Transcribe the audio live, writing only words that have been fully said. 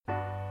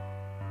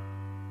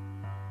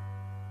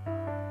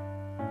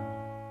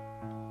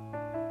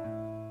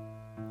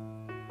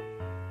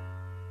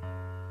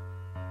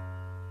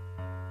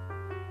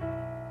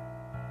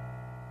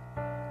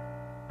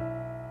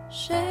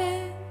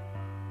J'ai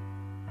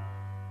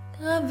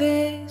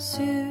gravé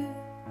sur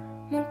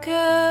mon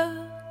cœur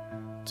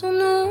ton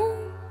nom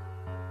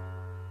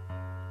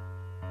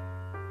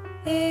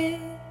et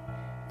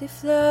des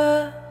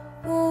fleurs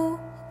pour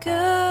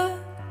que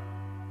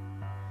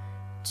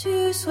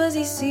tu sois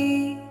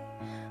ici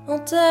en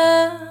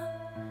ta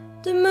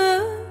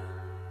demeure.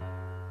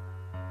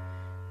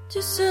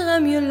 Tu seras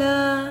mieux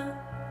là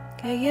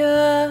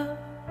qu'ailleurs.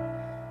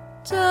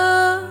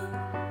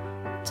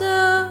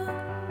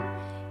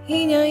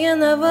 Il n'y a rien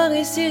à voir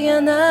ici,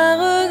 rien à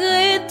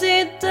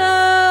regretter.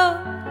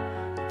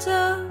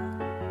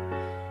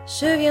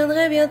 Je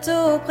viendrai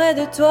bientôt auprès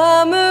de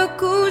toi me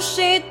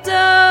coucher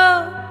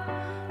tard.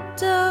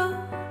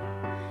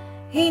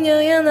 Il n'y a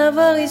rien à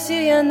voir ici,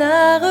 rien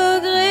à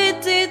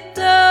regretter.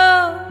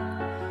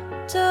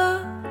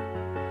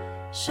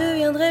 Je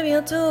viendrai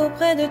bientôt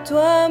auprès de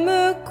toi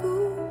me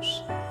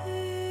coucher.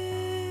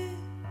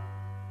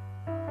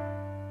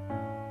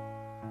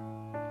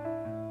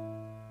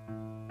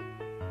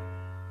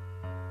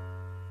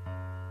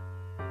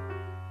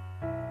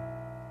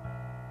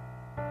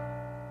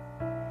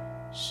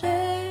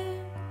 J'ai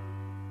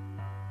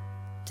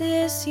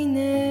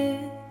dessiné,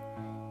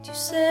 tu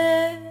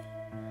sais,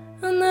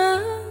 un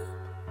arbre,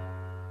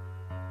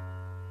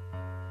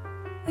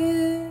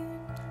 une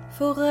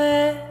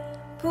forêt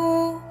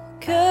pour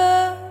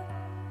que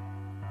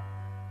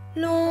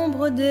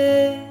l'ombre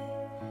des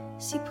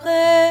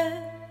cyprès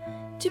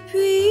tu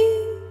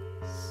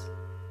puisses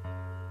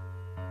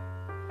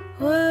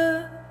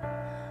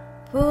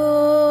reposer.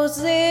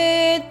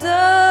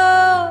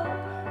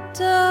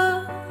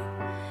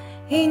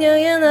 Il n'y a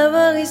rien à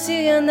voir ici,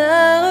 rien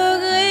à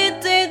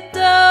regretter.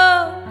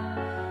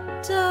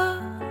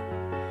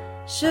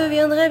 Je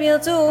viendrai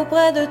bientôt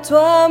auprès de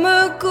toi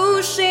me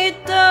coucher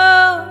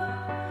tard.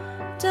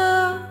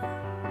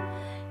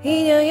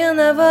 Il n'y a rien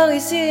à voir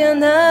ici,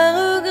 rien à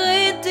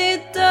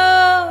regretter.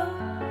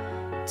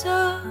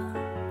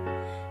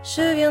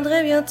 Je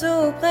viendrai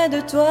bientôt auprès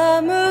de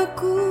toi me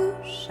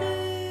coucher.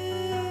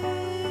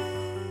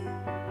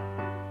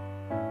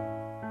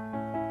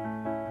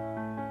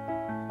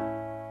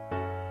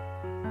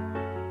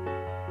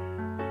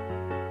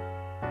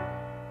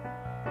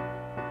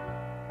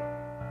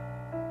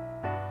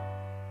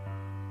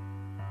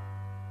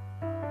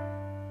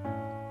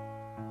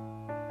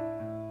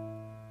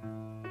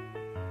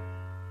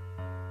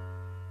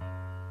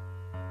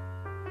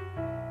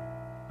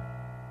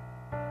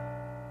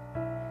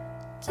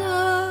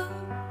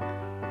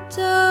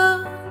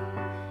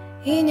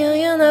 Il n'y a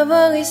rien à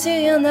voir ici,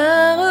 rien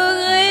à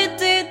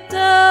regretter.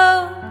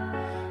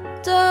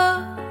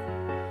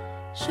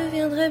 Je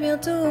viendrai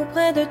bientôt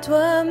auprès de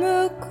toi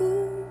me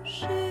coucher.